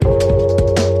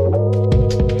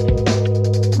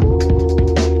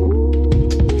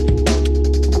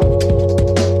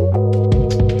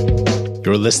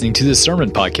listening to the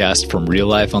Sermon Podcast from Real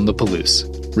Life on the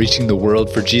Palouse, reaching the world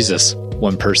for Jesus,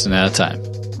 one person at a time.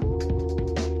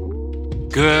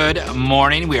 Good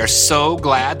morning. We are so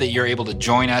glad that you're able to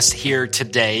join us here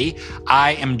today.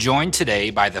 I am joined today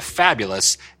by the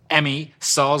fabulous Emmy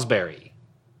Salisbury.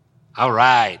 All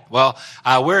right. Well,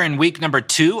 we're in week number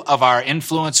 2 of our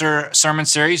Influencer Sermon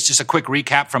Series. Just a quick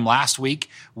recap from last week.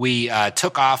 We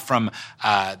took off from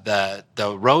the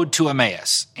road to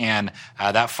Emmaus, and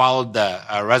that followed the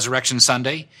Resurrection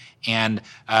Sunday. And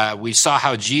we saw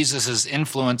how Jesus'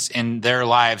 influence in their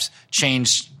lives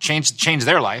changed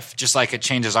their life, just like it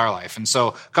changes our life. And so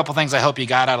a couple things I hope you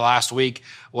got out of last week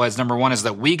was, number one, is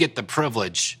that we get the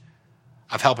privilege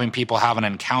of helping people have an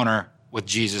encounter with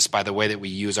Jesus by the way that we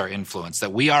use our influence,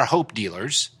 that we are hope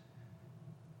dealers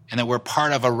and that we're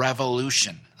part of a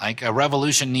revolution. Like a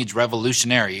revolution needs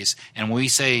revolutionaries. And when we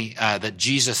say that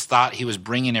Jesus thought he was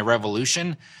bringing a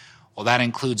revolution, well, that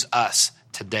includes us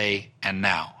today and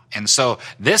now. And so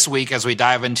this week, as we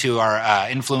dive into our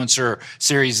influencer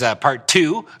series, part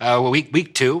 2,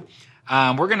 week 2,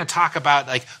 we're going to talk about,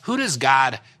 like, who does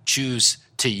God choose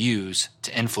to use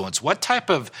to influence? What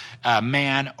type of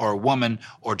man or woman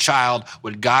or child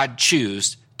would God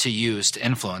choose to use to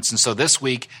influence? And so this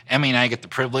week, Emmy and I get the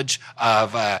privilege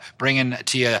of bringing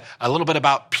to you a little bit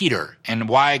about Peter and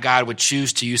why God would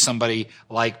choose to use somebody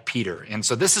like Peter. And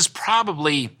so this is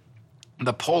probably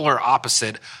the polar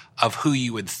opposite of who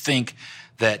you would think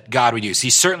that God would use. He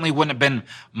certainly wouldn't have been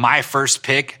my first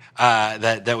pick,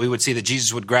 that we would see that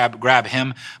Jesus would grab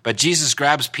him, but Jesus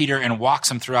grabs Peter and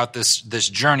walks him throughout this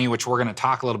journey, which we're going to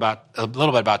talk a little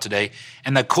bit about today.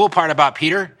 And the cool part about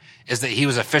Peter is that he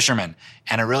was a fisherman,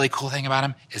 and a really cool thing about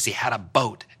him is he had a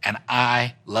boat, and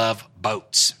I love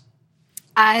boats.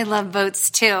 I love boats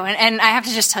too, and I have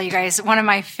to just tell you guys, one of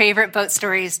my favorite boat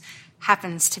stories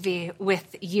happens to be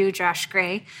with you, Josh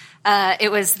Gray.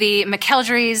 It was the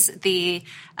McKeldrys, the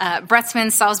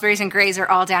Bretzmans, Salisburys, and Grays are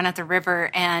all down at the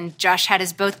river, and Josh had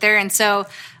his boat there. And so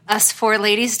us 4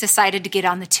 ladies decided to get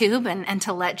on the tube and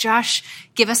to let Josh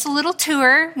give us a little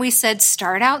tour. We said,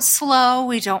 start out slow.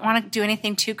 We don't want to do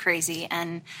anything too crazy.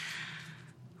 And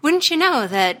wouldn't you know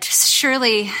that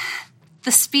surely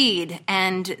the speed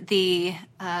and the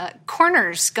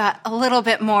corners got a little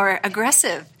bit more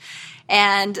aggressive.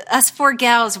 And us 4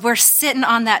 gals, we're sitting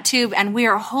on that tube and we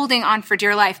are holding on for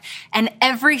dear life. And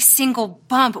every single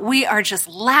bump, we are just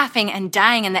laughing and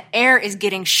dying, and the air is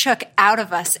getting shook out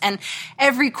of us. And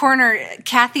every corner,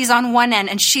 Kathy's on one end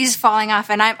and she's falling off,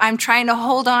 and I'm trying to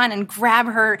hold on and grab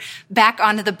her back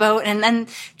onto the boat. And then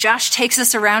Josh takes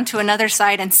us around to another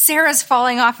side, and Sarah's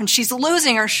falling off and she's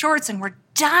losing her shorts, and we're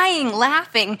dying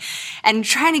laughing and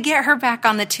trying to get her back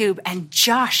on the tube. And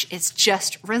Josh is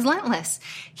just relentless.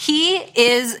 He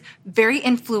is very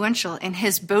influential in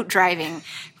his boat driving.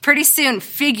 Pretty soon,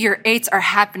 figure 8s are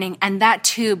happening, and that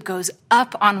tube goes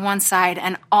up on one side,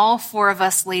 and all 4 of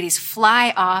us ladies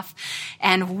fly off,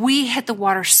 and we hit the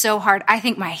water so hard. I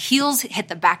think my heels hit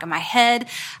the back of my head.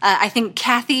 I think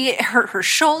Kathy hurt her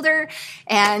shoulder,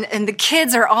 and the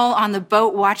kids are all on the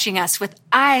boat watching us with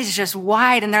eyes just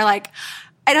wide, and they're like,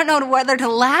 I don't know whether to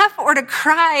laugh or to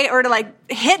cry or to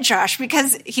hit Josh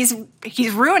because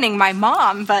he's ruining my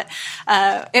mom. But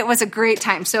it was a great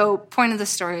time. So, point of the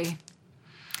story: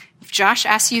 if Josh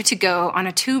asks you to go on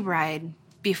a tube ride,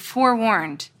 be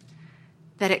forewarned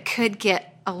that it could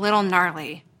get a little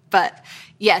gnarly. But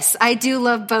yes, I do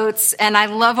love boats, and I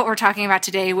love what we're talking about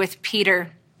today with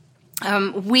Peter.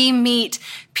 We meet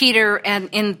Peter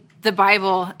in the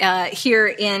Bible here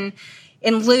in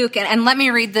Luke, and let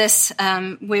me read this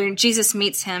where Jesus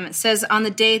meets him. It says, on the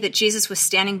day that Jesus was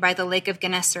standing by the lake of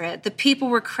Gennesaret, the people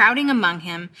were crowding among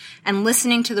him and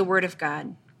listening to the word of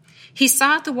God. He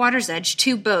saw at the water's edge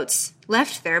 2 boats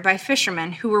left there by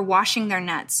fishermen who were washing their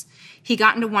nets. He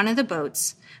got into one of the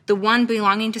boats, the one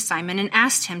belonging to Simon, and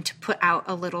asked him to put out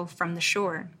a little from the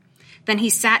shore. Then he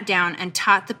sat down and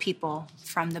taught the people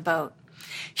from the boat.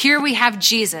 Here we have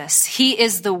Jesus. He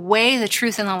is the way, the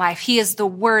truth, and the life. He is the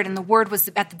Word, and the Word was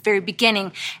at the very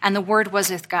beginning, and the Word was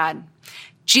with God.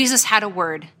 Jesus had a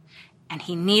word, and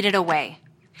he needed a way.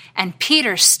 And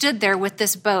Peter stood there with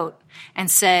this boat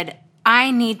and said,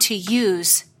 I need to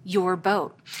use your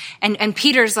boat. And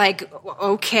Peter's like,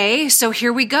 okay, so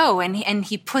here we go. And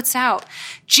he puts out.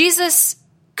 Jesus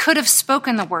could have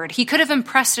spoken the word. He could have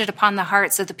impressed it upon the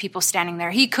hearts of the people standing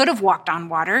there. He could have walked on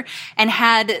water and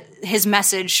had his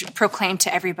message proclaimed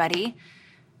to everybody.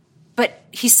 But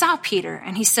he saw Peter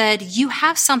and he said, you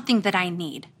have something that I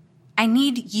need. I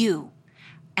need you,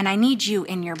 and I need you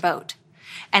in your boat.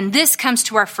 And this comes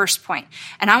to our first point.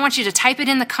 And I want you to type it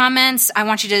in the comments. I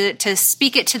want you to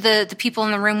speak it to the people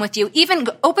in the room with you. Even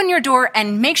open your door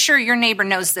and make sure your neighbor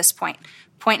knows this point.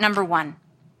 Point number 1,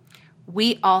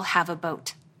 we all have a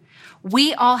boat.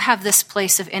 We all have this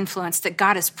place of influence that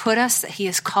God has put us, that he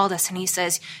has called us, and he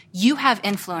says, you have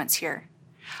influence here.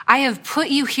 I have put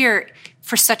you here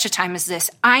for such a time as this.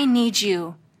 I need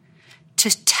you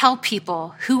to tell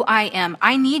people who I am.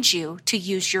 I need you to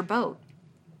use your boat.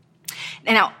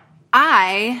 Now,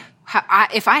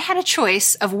 if I had a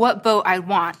choice of what boat I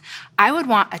would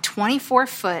want a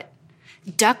 24-foot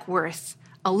Duckworth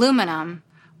aluminum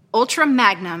Ultra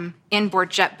Magnum inboard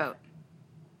jet boat.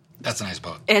 That's a nice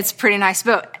boat. It's a pretty nice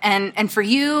boat. And for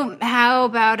you, how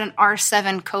about an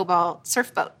R7 Cobalt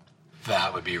surf boat?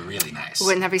 That would be really nice.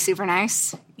 Wouldn't that be super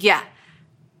nice? Yeah.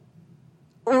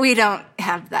 We don't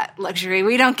have that luxury.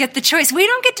 We don't get the choice. We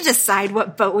don't get to decide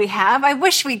what boat we have. I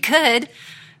wish we could,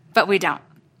 but we don't.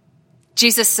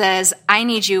 Jesus says, I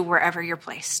need you wherever you're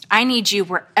placed. I need you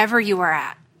wherever you are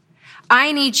at.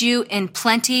 I need you in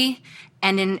plenty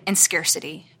and in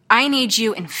scarcity. I need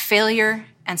you in failure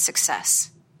and success.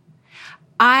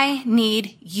 I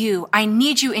need you. I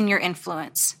need you in your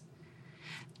influence.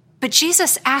 But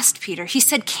Jesus asked Peter, he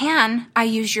said, can I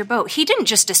use your boat? He didn't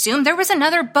just assume there was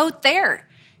another boat there.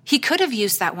 He could have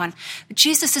used that one. But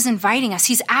Jesus is inviting us.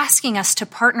 He's asking us to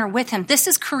partner with him. This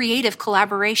is creative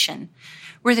collaboration,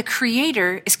 where the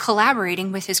creator is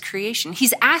collaborating with his creation.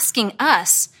 He's asking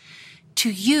us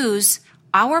to use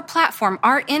our platform,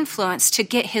 our influence, to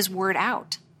get his word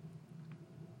out.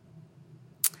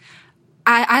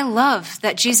 I love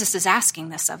that Jesus is asking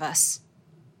this of us.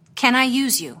 Can I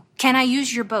use you? Can I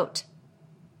use your boat?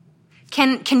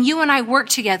 Can you and I work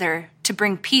together to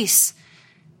bring peace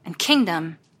and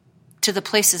kingdom to the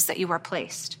places that you are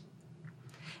placed?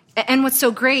 And what's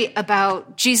so great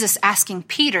about Jesus asking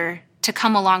Peter to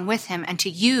come along with him and to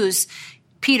use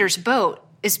Peter's boat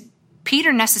is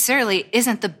Peter necessarily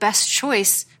isn't the best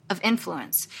choice of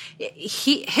influence.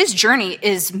 His journey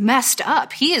is messed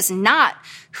up. He is not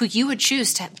who you would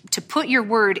choose to put your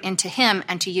word into him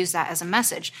and to use that as a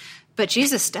message. But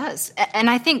Jesus does. And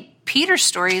I think Peter's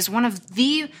story is one of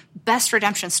the best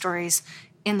redemption stories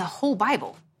in the whole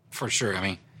Bible. For sure. I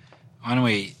mean, when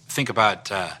we think about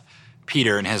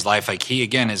Peter and his life, like he,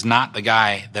 again, is not the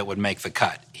guy that would make the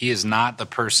cut. He is not the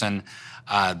person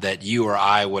that you or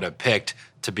I would have picked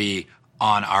to be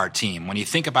on our team. When you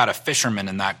think about a fisherman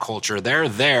in that culture, they're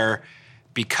there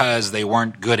because they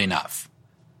weren't good enough.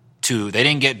 They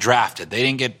didn't get drafted. They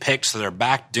didn't get picked, so they're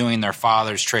back doing their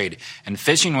father's trade. And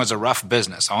fishing was a rough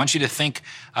business. I want you to think,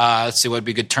 let's see what would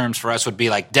be good terms for us, would be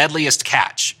like deadliest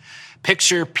catch.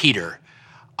 Picture Peter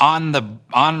on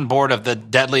board of the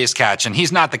deadliest catch, and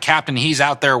he's not the captain. He's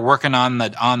out there working on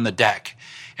the deck,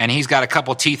 and he's got a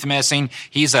couple teeth missing.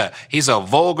 He's a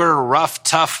vulgar, rough,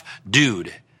 tough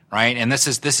dude, right? And this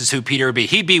is who Peter would be.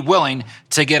 He'd be willing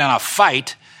to get in a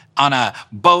fight on a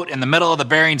boat in the middle of the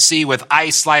Bering Sea with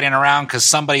ice sliding around because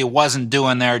somebody wasn't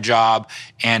doing their job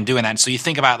and doing that. And so you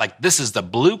think about, like, this is the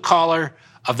blue collar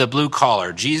of the blue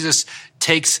collar. Jesus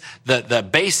takes the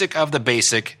basic of the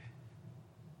basic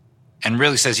and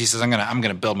really says, he says, I'm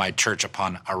gonna build my church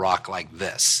upon a rock like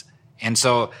this. And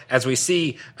so as we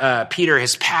see Peter,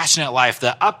 his passionate life,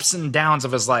 the ups and downs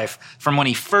of his life, from when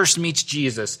he first meets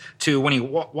Jesus to when he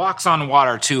walks on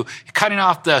water, to cutting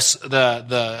off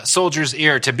the soldier's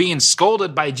ear, to being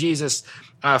scolded by Jesus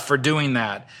for doing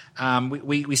that.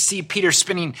 We see Peter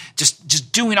spinning,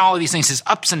 just doing all of these things, his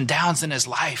ups and downs in his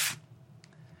life.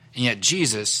 And yet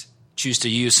Jesus chooses to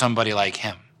use somebody like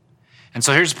him. And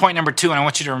so here's point number 2, and I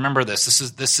want you to remember this.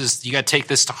 This is you got to take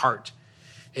this to heart.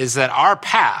 Is that our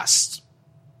past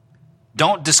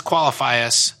don't disqualify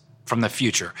us from the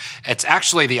future. It's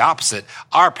actually the opposite.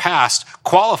 Our past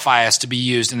qualify us to be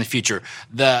used in the future.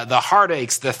 The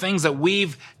heartaches, the things that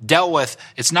we've dealt with,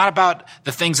 it's not about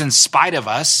the things in spite of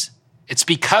us. It's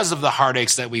because of the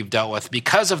heartaches that we've dealt with,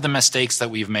 because of the mistakes that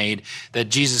we've made, that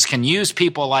Jesus can use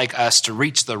people like us to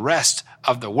reach the rest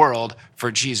of the world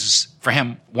for Jesus, for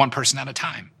him, one person at a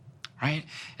time. Right?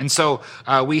 And so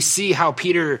we see how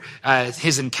Peter,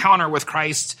 his encounter with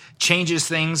Christ changes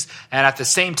things. And at the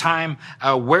same time,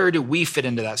 where do we fit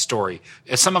into that story?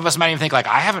 Some of us might even think, like,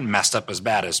 I haven't messed up as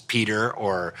bad as Peter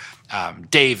or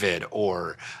David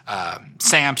or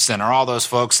Samson or all those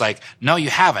folks. Like, no, you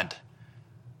haven't.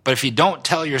 But if you don't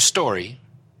tell your story,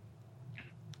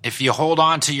 if you hold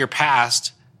on to your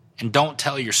past and don't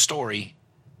tell your story,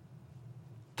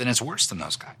 then it's worse than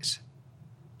those guys.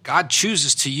 God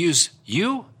chooses to use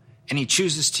you and he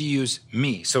chooses to use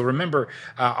me. So remember,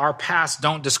 our past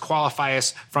don't disqualify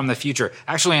us from the future.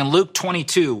 Actually, in Luke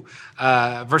 22,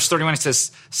 verse 31, it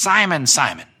says, Simon,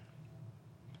 Simon,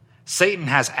 Satan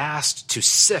has asked to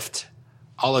sift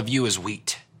all of you as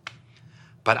wheat,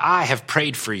 but I have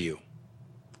prayed for you,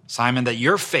 Simon, that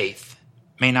your faith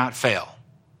may not fail.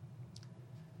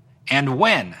 And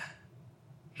when,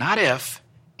 not if,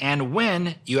 and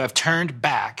when you have turned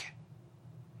back,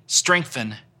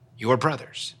 strengthen your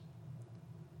brothers.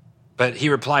 But he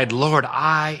replied, Lord,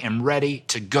 I am ready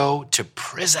to go to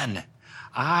prison.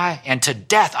 And to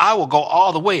death, I will go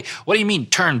all the way. What do you mean,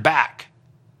 turn back?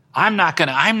 I'm not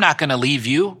gonna leave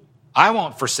you. I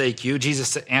won't forsake you.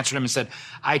 Jesus answered him and said,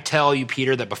 I tell you,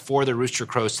 Peter, that before the rooster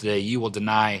crows today, you will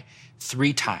deny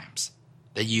 3 times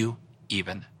that you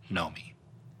even know me.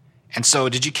 And so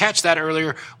did you catch that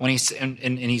earlier when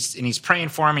he's praying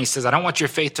for him? He says, I don't want your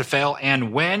faith to fail.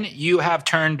 And when you have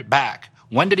turned back,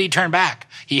 when did he turn back?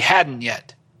 He hadn't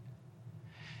yet.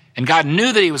 And God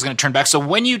knew that he was going to turn back. So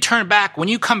when you turn back, when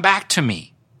you come back to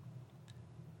me,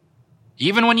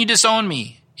 even when you disown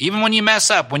me, even when you mess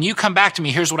up, when you come back to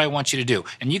me, here's what I want you to do.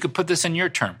 And you could put this in your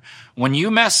term. When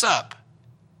you mess up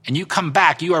and you come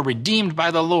back, you are redeemed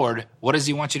by the Lord. What does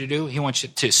he want you to do? He wants you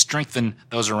to strengthen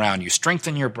those around you,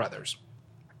 strengthen your brothers.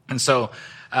 And so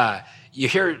you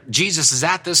hear Jesus is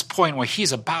at this point where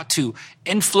he's about to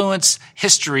influence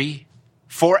history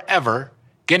forever,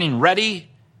 getting ready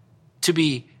to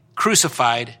be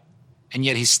crucified, and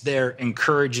yet he's there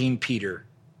encouraging Peter.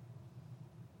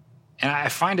 And I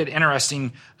find it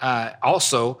interesting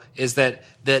also is that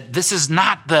this is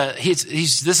not the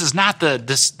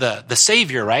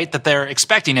savior, right, that they're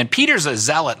expecting. And Peter's a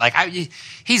zealot. Like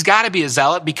he's got to be a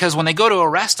zealot, because when they go to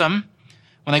arrest him,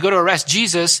 when they go to arrest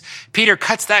Jesus, Peter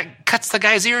cuts the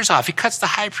guy's ears off. He cuts the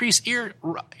high priest's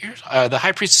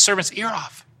servant's ear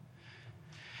off.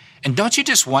 And don't you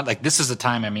just want, like, this is a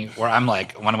time, where I'm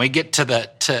like, when we get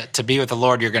to be with the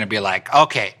Lord, you're going to be like,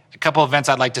 okay, a couple events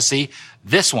I'd like to see.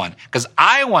 This one, because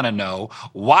I want to know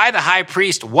why the high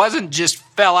priest wasn't just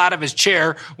fell out of his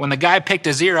chair when the guy picked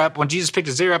his ear up, when Jesus picked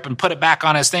his ear up and put it back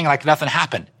on his thing like nothing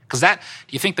happened. Because do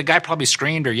you think the guy probably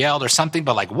screamed or yelled or something?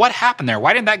 But like, what happened there?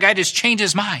 Why didn't that guy just change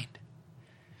his mind?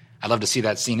 I'd love to see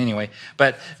that scene anyway.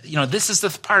 But, this is the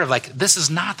part of this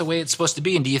is not the way it's supposed to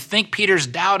be. And do you think Peter's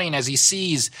doubting as he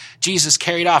sees Jesus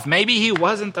carried off? Maybe he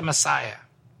wasn't the Messiah.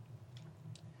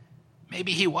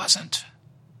 Maybe he wasn't.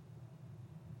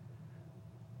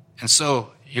 And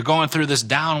so you're going through this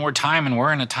downward time, and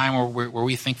we're in a time where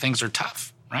we think things are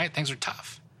tough, right? Things are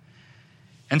tough.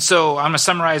 And so I'm going to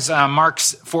summarize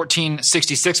Mark's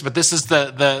 14:66, but this is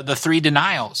the 3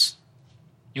 denials.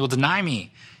 You will deny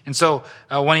me. And so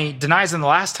when he denies them the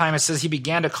last time, it says he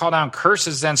began to call down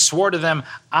curses and swore to them,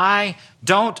 I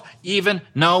don't even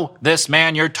know this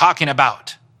man you're talking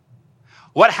about.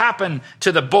 What happened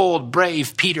to the bold,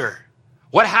 brave Peter?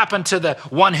 What happened to the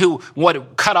one who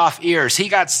would cut off ears? He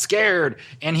got scared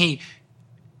and he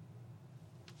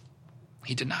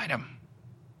denied him.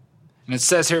 And it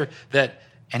says here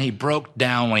and he broke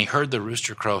down. When he heard the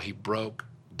rooster crow, he broke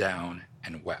down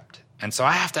and wept. And so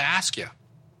I have to ask you,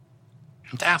 I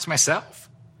have to ask myself,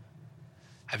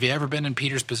 have you ever been in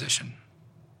Peter's position?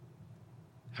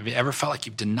 Have you ever felt like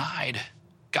you've denied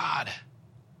God?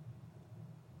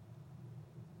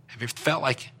 Have you felt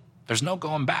like there's no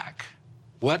going back?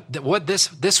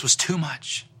 This was too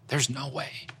much. There's no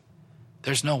way.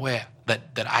 There's no way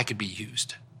that I could be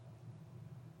used.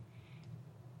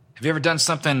 Have you ever done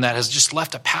something that has just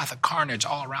left a path of carnage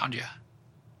all around you?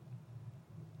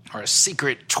 Or a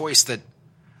secret choice that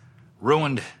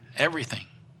ruined everything?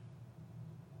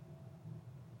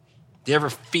 Do you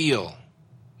ever feel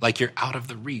like you're out of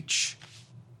the reach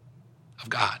of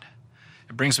God?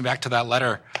 It brings me back to that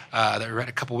letter that we read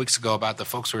a couple weeks ago about the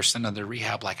folks who were sent to the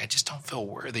rehab. Like, I just don't feel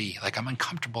worthy. Like, I'm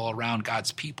uncomfortable around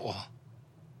God's people.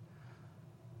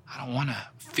 I don't want to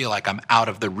feel like I'm out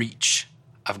of the reach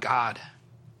of God.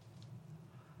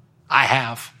 I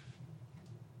have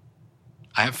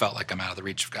felt like I'm out of the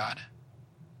reach of God.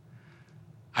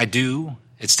 I do.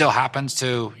 It still happens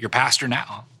to your pastor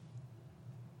now.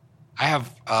 I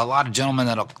have a lot of gentlemen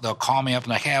they'll call me up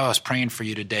and like, hey, I was praying for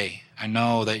you today. I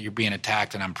know that you're being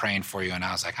attacked and I'm praying for you. And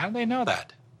I was like, how do they know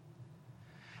that?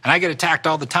 And I get attacked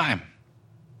all the time.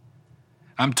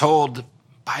 I'm told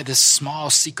by this small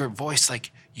secret voice,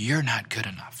 like, you're not good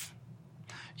enough.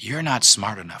 You're not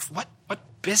smart enough. What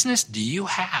business do you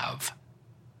have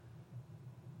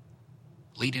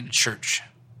leading a church?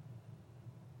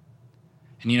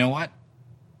 And you know what?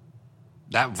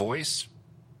 That voice,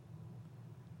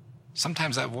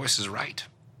 sometimes that voice is right.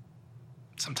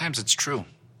 Sometimes it's true.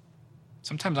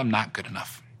 Sometimes I'm not good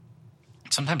enough.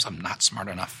 Sometimes I'm not smart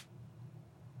enough.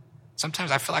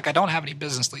 Sometimes I feel like I don't have any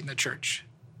business leading the church.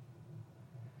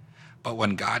 But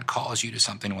when God calls you to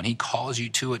something, when he calls you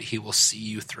to it, he will see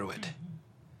you through it.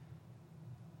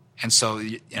 And so,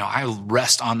 I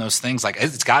rest on those things. Like,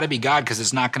 it's got to be God because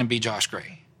it's not going to be Josh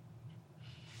Gray.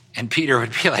 And Peter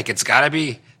would be like, it's got to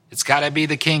be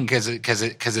the king because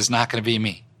it's not going to be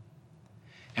me.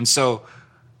 And so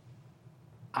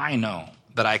I know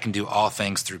that I can do all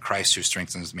things through Christ who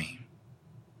strengthens me,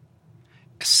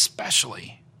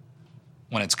 especially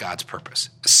when it's God's purpose,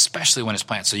 especially when it's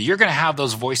planned. So you're going to have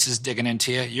those voices digging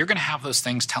into you. You're going to have those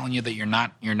things telling you that you're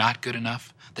not good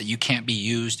enough, that you can't be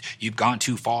used, you've gone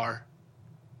too far.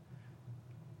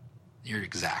 You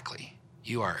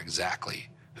are exactly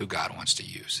who God wants to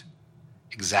use.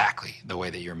 Exactly the way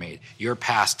that you're made. Your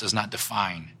past does not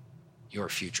define your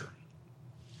future.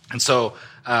 And so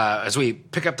as we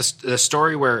pick up the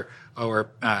story where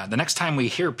the next time we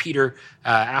hear Peter,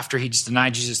 after he just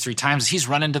denied Jesus 3 times, he's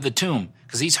run into the tomb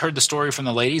because he's heard the story from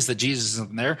the ladies that Jesus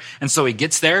isn't there. And so he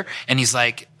gets there and he's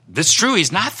like, this is true,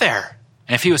 he's not there.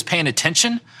 And if he was paying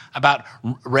attention about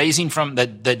raising from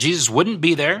that Jesus wouldn't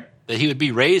be there, that he would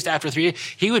be raised after 3 days,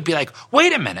 he would be like,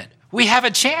 wait a minute, we have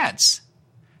a chance.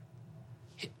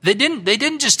 They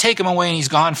didn't just take him away and he's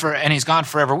gone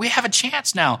forever. We have a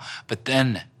chance now. But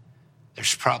then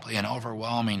there's probably an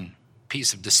overwhelming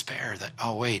piece of despair that,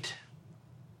 oh, wait,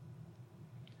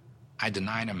 I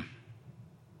denied him.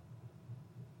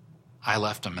 I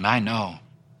left him, and I know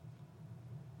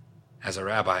as a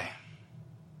rabbi,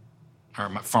 or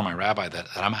for my rabbi, that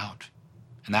I'm out.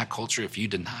 In that culture, if you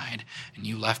denied and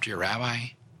you left your rabbi,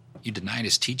 you denied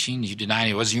his teaching,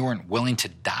 you weren't willing to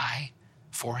die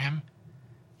for him,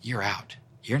 you're out.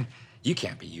 You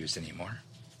can't be used anymore.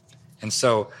 And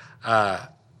so, why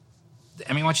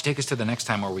don't you take us to the next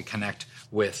time where we connect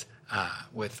with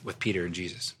Peter and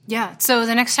Jesus? Yeah. So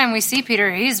the next time we see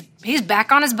Peter, he's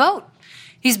back on his boat.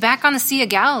 He's back on the Sea of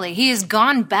Galilee. He has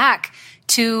gone back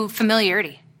to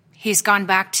familiarity. He's gone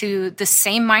back to the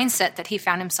same mindset that he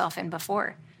found himself in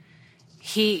before.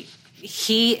 He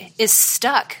is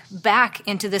stuck back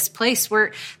into this place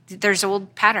where there's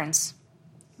old patterns,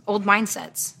 old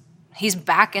mindsets. He's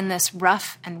back in this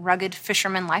rough and rugged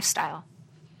fisherman lifestyle.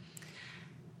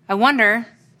 I wonder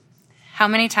how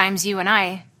many times you and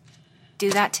I do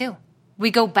that too.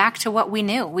 We go back to what we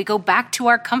knew. We go back to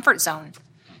our comfort zone.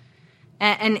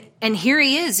 And here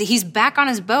he is. He's back on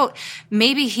his boat.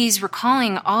 Maybe he's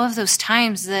recalling all of those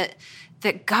times that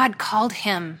God called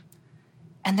him,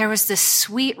 and there was this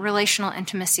sweet relational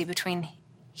intimacy between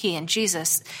he and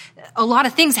Jesus. A lot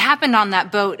of things happened on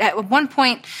that boat. At one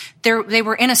point, they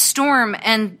were in a storm,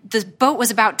 and the boat was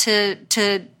about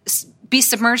to be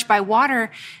submerged by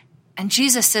water, and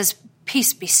Jesus says,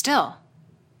 "Peace, be still,"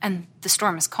 and the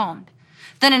storm is calmed.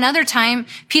 Then another time,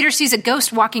 Peter sees a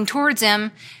ghost walking towards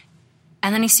him,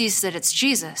 and then he sees that it's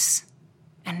Jesus,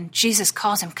 and Jesus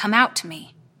calls him, "Come out to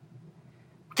me."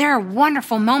 There are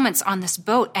wonderful moments on this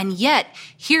boat, and yet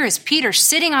here is Peter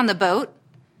sitting on the boat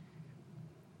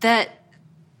that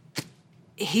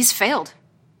he's failed.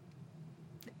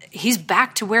 He's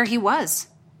back to where he was.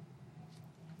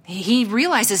 He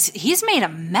realizes he's made a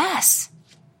mess.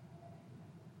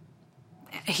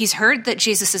 He's heard that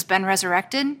Jesus has been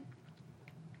resurrected,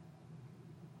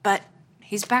 but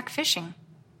he's back fishing.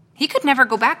 He could never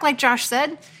go back, like Josh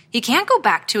said. He can't go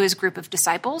back to his group of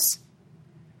disciples.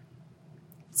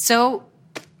 So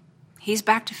he's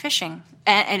back to fishing.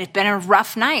 And it's been a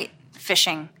rough night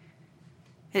fishing.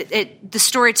 The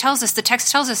story tells us, the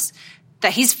text tells us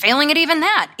that he's failing at even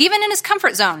that. Even in his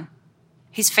comfort zone,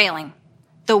 he's failing.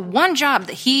 The one job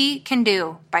that he can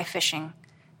do by fishing,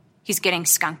 he's getting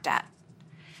skunked at.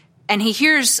 And he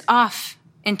hears off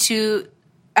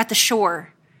at the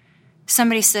shore,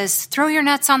 somebody says, "Throw your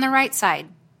nets on the right side."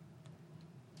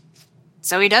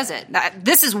 So he does it.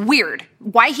 This is weird.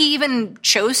 Why he even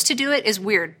chose to do it is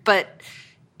weird, but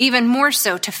even more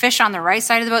so to fish on the right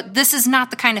side of the boat, this is not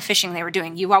the kind of fishing they were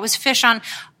doing. You always fish on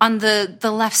the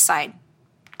left side,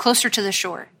 closer to the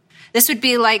shore. This would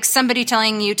be like somebody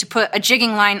telling you to put a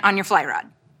jigging line on your fly rod.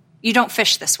 You don't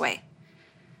fish this way.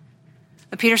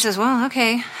 But Peter says, well,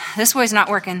 okay, this way's not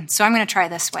working, so I'm going to try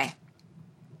this way.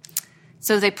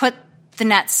 So they put the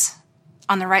nets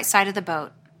on the right side of the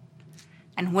boat,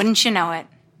 and wouldn't you know it,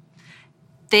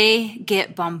 they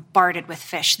get bombarded with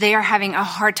fish. They are having a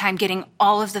hard time getting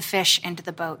all of the fish into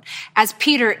the boat. As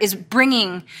Peter is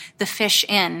bringing the fish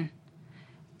in,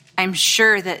 I'm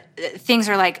sure that things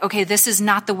are like, okay, this is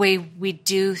not the way we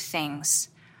do things.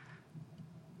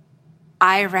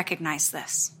 I recognize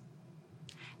this.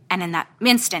 And in that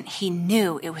instant, he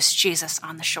knew it was Jesus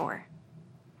on the shore.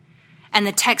 And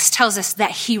the text tells us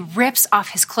that he rips off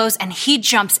his clothes and he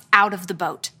jumps out of the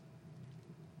boat.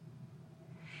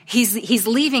 He's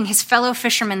leaving his fellow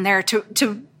fishermen there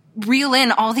to reel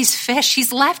in all these fish.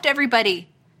 He's left everybody.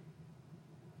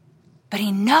 But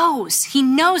he knows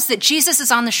that Jesus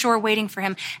is on the shore waiting for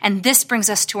him. And this brings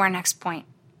us to our next point.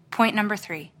 Point number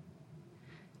 3.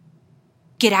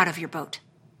 Get out of your boat.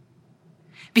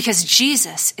 Because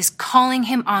Jesus is calling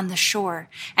him on the shore.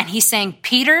 And he's saying,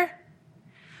 Peter,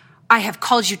 I have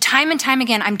called you time and time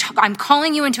again. I'm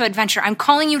calling you into adventure. I'm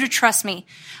calling you to trust me.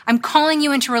 I'm calling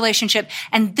you into relationship.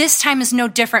 And this time is no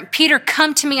different. Peter,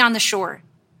 come to me on the shore.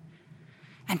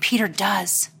 And Peter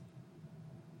does.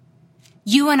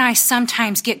 You and I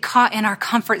sometimes get caught in our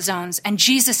comfort zones. And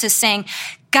Jesus is saying,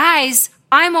 guys,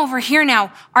 I'm over here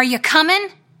now. Are you coming?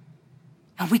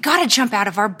 And we got to jump out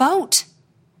of our boat.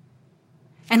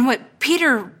 And what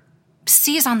Peter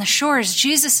sees on the shore is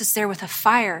Jesus is there with a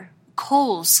fire,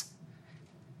 coals.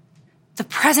 The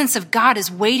presence of God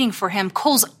is waiting for him.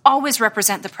 Coals always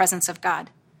represent the presence of God.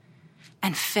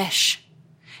 And fish.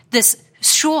 This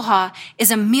shulha is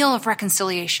a meal of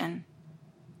reconciliation.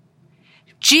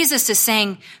 Jesus is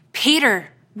saying, Peter,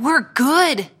 we're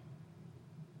good.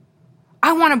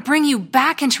 I want to bring you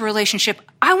back into relationship.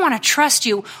 I want to trust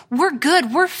you. We're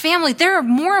good. We're family. There are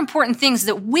more important things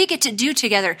that we get to do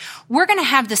together. We're going to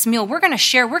have this meal. We're going to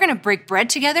share. We're going to break bread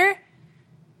together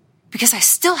because I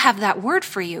still have that word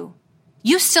for you.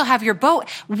 You still have your boat.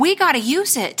 We got to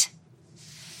use it.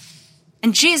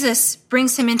 And Jesus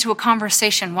brings him into a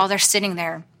conversation while they're sitting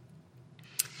there.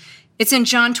 It's in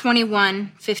John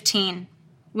 21:15.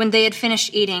 When they had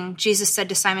finished eating, Jesus said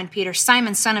to Simon Peter,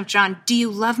 Simon, son of John, do you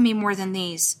love me more than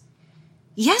these?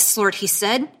 Yes, Lord, he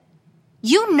said.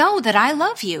 You know that I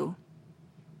love you.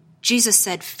 Jesus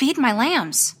said, feed my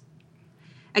lambs.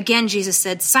 Again, Jesus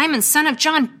said, Simon, son of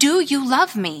John, do you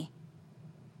love me?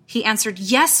 He answered,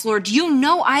 yes, Lord, you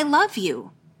know I love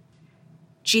you.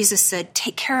 Jesus said,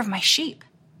 take care of my sheep.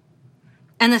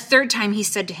 And the third time he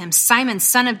said to him, Simon,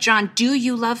 son of John, do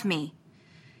you love me?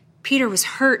 Peter was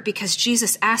hurt because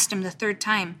Jesus asked him the third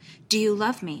time, do you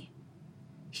love me?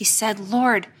 He said,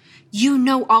 Lord, you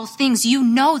know all things. You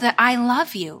know that I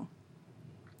love you.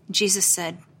 Jesus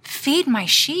said, feed my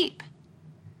sheep.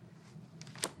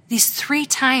 These 3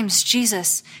 times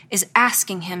Jesus is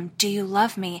asking him, do you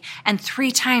love me? And 3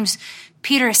 times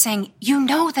Peter is saying, you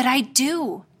know that I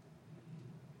do.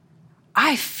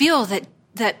 I feel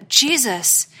that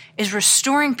Jesus is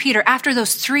restoring Peter after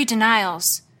those 3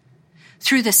 denials.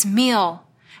 Through this meal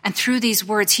and through these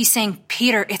words, he's saying,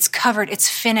 Peter, it's covered. It's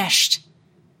finished.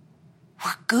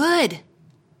 We're good.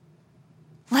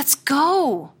 Let's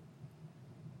go.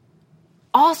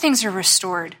 All things are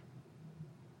restored.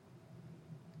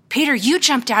 Peter, you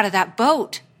jumped out of that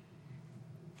boat.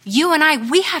 You and I,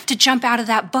 we have to jump out of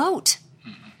that boat.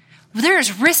 There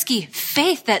is risky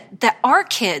faith that our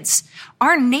kids,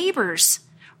 our neighbors,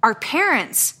 our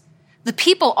parents, the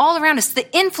people all around us,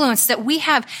 the influence that we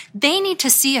have, they need to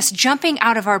see us jumping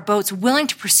out of our boats, willing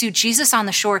to pursue Jesus on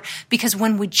the shore, because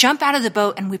when we jump out of the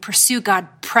boat and we pursue God,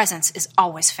 presence is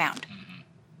always found.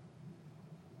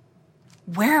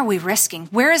 Where are we risking?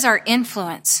 Where is our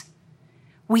influence?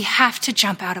 We have to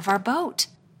jump out of our boat.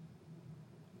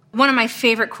 One of my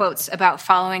favorite quotes about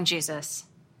following Jesus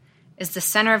is the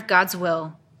center of God's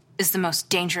will is the most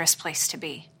dangerous place to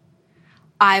be.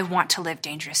 I want to live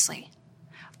dangerously.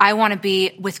 I want to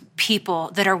be with people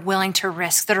that are willing to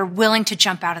risk, that are willing to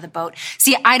jump out of the boat.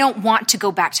 See, I don't want to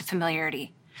go back to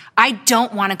familiarity. I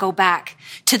don't want to go back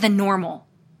to the normal.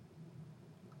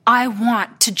 I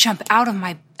want to jump out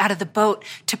of the boat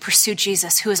to pursue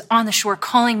Jesus, who is on the shore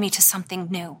calling me to something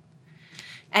new.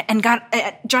 And God,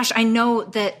 Josh, I know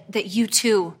that you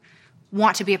too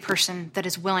want to be a person that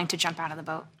is willing to jump out of the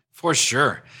boat. For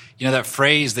sure. You know, that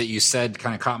phrase that you said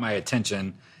kind of caught my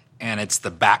attention. And it's the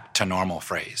back to normal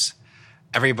phrase.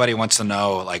 Everybody wants to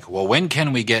know, like, well, when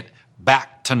can we get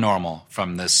back to normal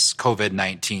from this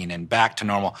COVID-19 and back to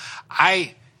normal?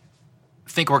 I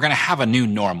think we're going to have a new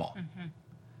normal. Mm-hmm.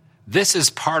 This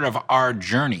is part of our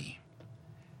journey.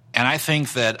 And I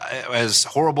think that as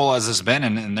horrible as it's been,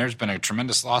 and there's been a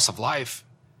tremendous loss of life,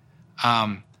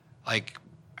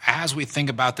 as we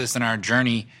think about this in our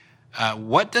journey,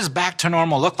 what does back to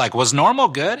normal look like? Was normal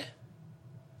good?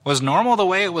 Was normal the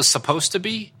way it was supposed to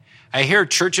be? I hear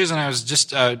churches, and I was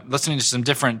just listening to some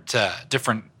different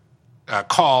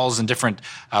calls and different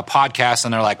podcasts,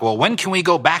 and they're like, well, when can we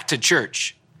go back to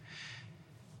church?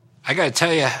 I got to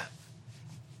tell you,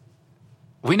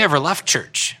 we never left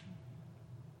church.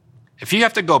 If you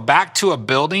have to go back to a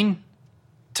building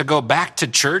to go back to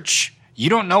church, you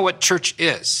don't know what church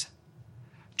is.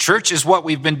 Church is what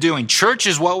we've been doing. Church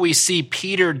is what we see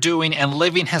Peter doing and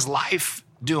living his life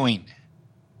doing.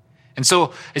 And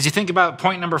so as you think about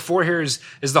point number 4 here is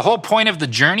the whole point of the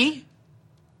journey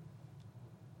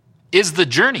is the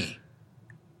journey.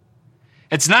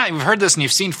 It's not, we've heard this and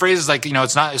you've seen phrases like,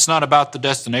 it's not about the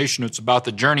destination, it's about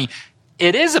the journey.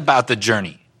 It is about the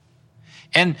journey.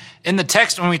 And in the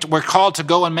text, when we're called to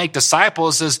go and make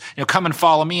disciples, it says, come and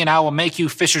follow me and I will make you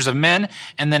fishers of men.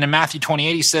 And then in Matthew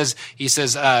 28, he says,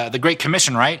 the Great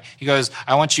Commission, right? He goes,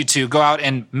 I want you to go out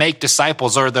and make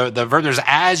disciples, or the verb is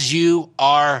as you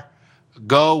are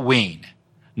going.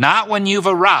 Not when you've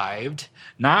arrived,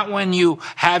 not when you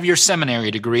have your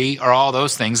seminary degree or all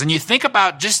those things. And you think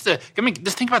about just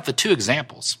think about the 2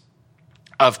 examples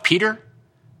of Peter,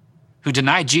 who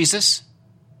denied Jesus,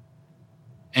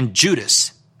 and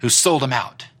Judas, who sold him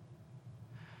out.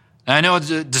 Now, I know it's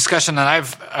a discussion that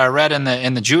I've read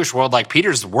in the Jewish world, like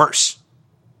Peter's worse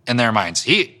in their minds.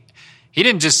 He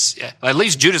didn't just, at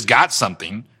least Judas got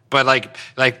something, but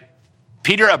like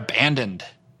Peter abandoned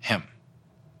him.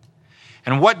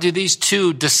 And what do these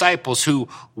 2 disciples who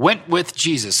went with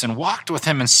Jesus and walked with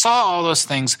him and saw all those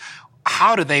things,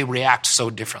 how do they react so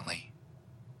differently?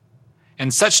 In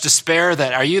such despair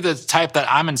that, are you the type that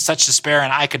I'm in such despair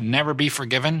and I could never be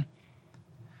forgiven?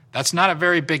 That's not a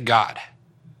very big God.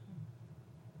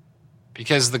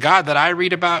 Because the God that I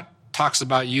read about talks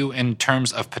about you in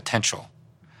terms of potential.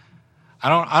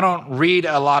 I don't read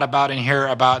a lot about in here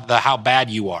about how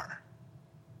bad you are.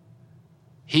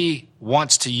 He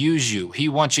wants to use you. He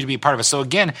wants you to be part of it. So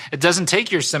again, it doesn't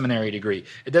take your seminary degree.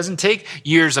 It doesn't take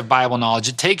years of Bible knowledge.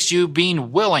 It takes you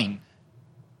being willing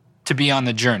to be on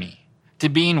the journey, to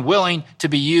being willing to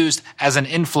be used as an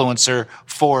influencer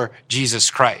for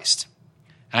Jesus Christ.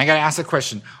 And I got to ask the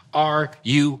question, are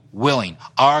you willing?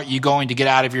 Are you going to get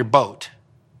out of your boat?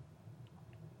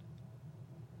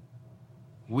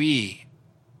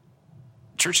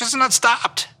 Church has not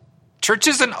stopped. Church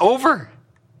isn't over.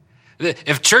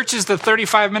 If church is the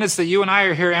 35 minutes that you and I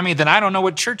are here, Emmy, then I don't know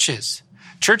what church is.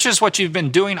 Church is what you've been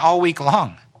doing all week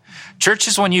long. Church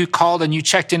is when you called and you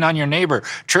checked in on your neighbor.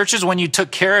 Church is when you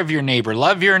took care of your neighbor.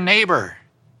 Love your neighbor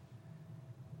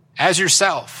as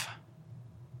yourself.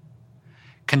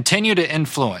 Continue to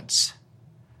influence.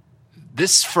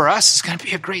 This, for us, is going to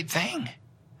be a great thing.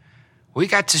 We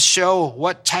got to show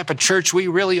what type of church we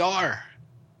really are.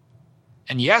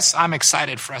 And yes, I'm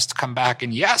excited for us to come back.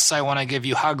 And yes, I want to give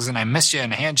you hugs and I miss you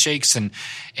and handshakes and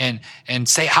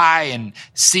say hi and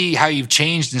see how you've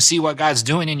changed and see what God's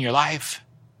doing in your life.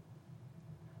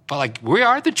 But we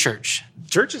are the church.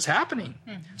 Church is happening.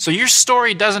 So your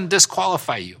story doesn't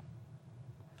disqualify you.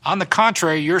 On the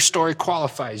contrary, your story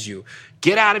qualifies you.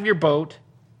 Get out of your boat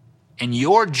and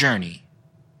your journey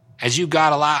as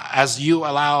God allows,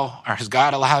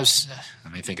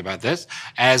 let me think about this,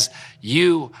 as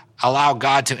you allow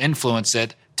God to influence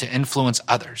it, to influence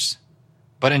others.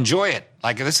 But enjoy it.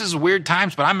 This is weird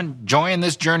times, but I'm enjoying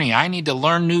this journey. I need to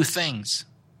learn new things.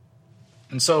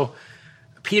 And so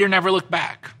Peter never looked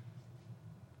back.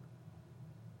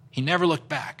 He never looked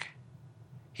back.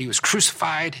 He was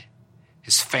crucified.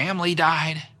 His family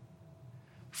died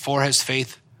for his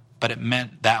faith, but it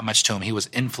meant that much to him. He was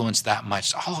influenced that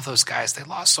much. All of those guys, they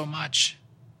lost so much.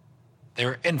 They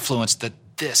were influenced that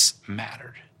this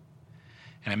mattered.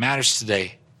 And it matters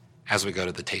today as we go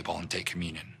to the table and take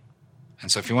communion.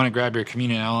 And so if you want to grab your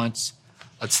communion elements,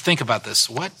 let's think about this.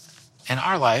 What in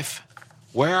our life,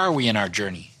 where are we in our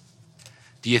journey?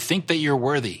 Do you think that you're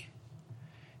worthy?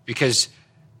 Because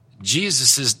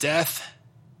Jesus' death,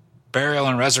 burial,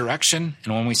 and resurrection,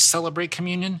 and when we celebrate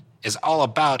communion, is all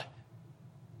about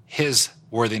his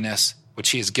worthiness, which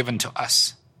he has given to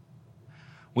us.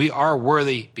 We are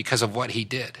worthy because of what he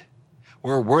did.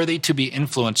 We're worthy to be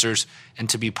influencers and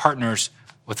to be partners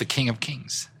with the King of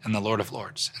Kings and the Lord of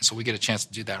Lords. And so we get a chance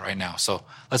to do that right now. So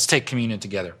let's take communion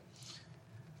together.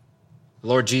 The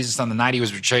Lord Jesus, on the night he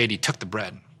was betrayed, he took the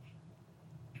bread.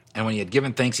 And when he had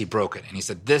given thanks, he broke it. And he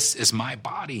said, "This is my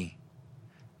body.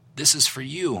 This is for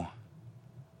you."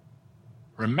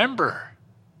 Remember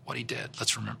what he did.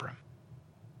 Let's remember him.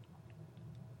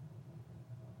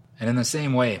 And in the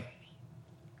same way,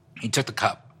 he took the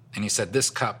cup and he said, "This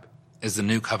cup is the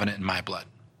new covenant in my blood.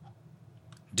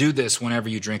 Do this whenever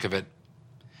you drink of it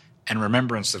in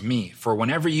remembrance of me. For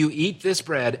whenever you eat this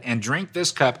bread and drink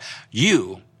this cup,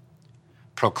 you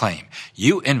proclaim,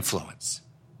 you influence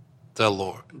the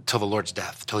Lord till the Lord's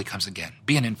death, till he comes again."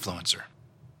 Be an influencer.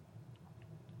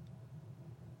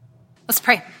 Let's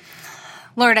pray.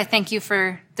 Lord, I thank you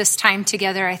for this time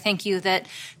together. I thank you that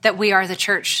we are the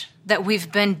church, that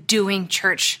we've been doing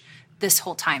church this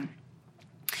whole time.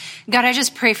 God, I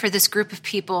just pray for this group of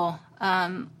people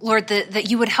Lord, that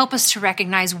you would help us to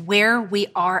recognize where we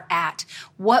are at,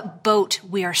 what boat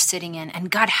we are sitting in,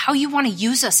 and God, how you want to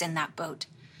use us in that boat.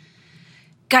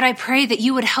 God, I pray that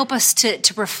you would help us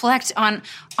to reflect on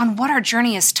what our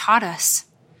journey has taught us,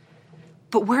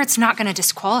 but where it's not going to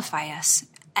disqualify us.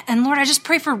 And Lord, I just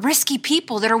pray for risky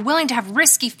people that are willing to have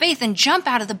risky faith and jump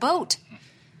out of the boat.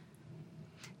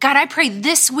 God, I pray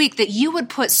this week that you would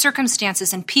put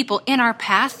circumstances and people in our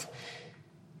path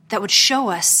that would show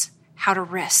us how to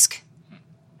risk,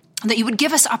 that you would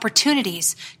give us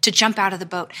opportunities to jump out of the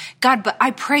boat. God, but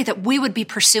I pray that we would be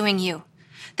pursuing you,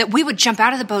 that we would jump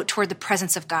out of the boat toward the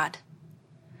presence of God.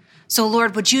 So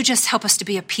Lord, would you just help us to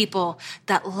be a people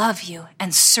that love you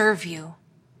and serve you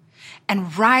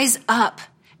and rise up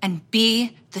and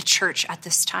be the church at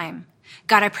this time.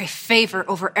 God, I pray favor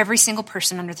over every single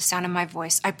person under the sound of my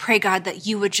voice. I pray, God, that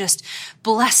you would just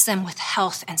bless them with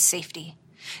health and safety.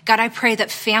 God, I pray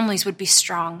that families would be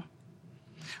strong.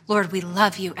 Lord, we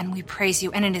love you and we praise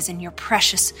you, and it is in your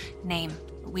precious name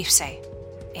we say,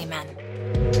 amen.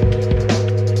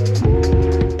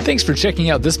 Thanks for checking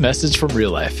out this message from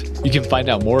Real Life. You can find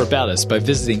out more about us by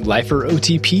visiting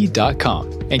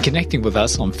liferotp.com and connecting with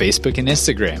us on Facebook and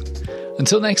Instagram.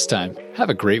 Until next time, have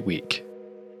a great week.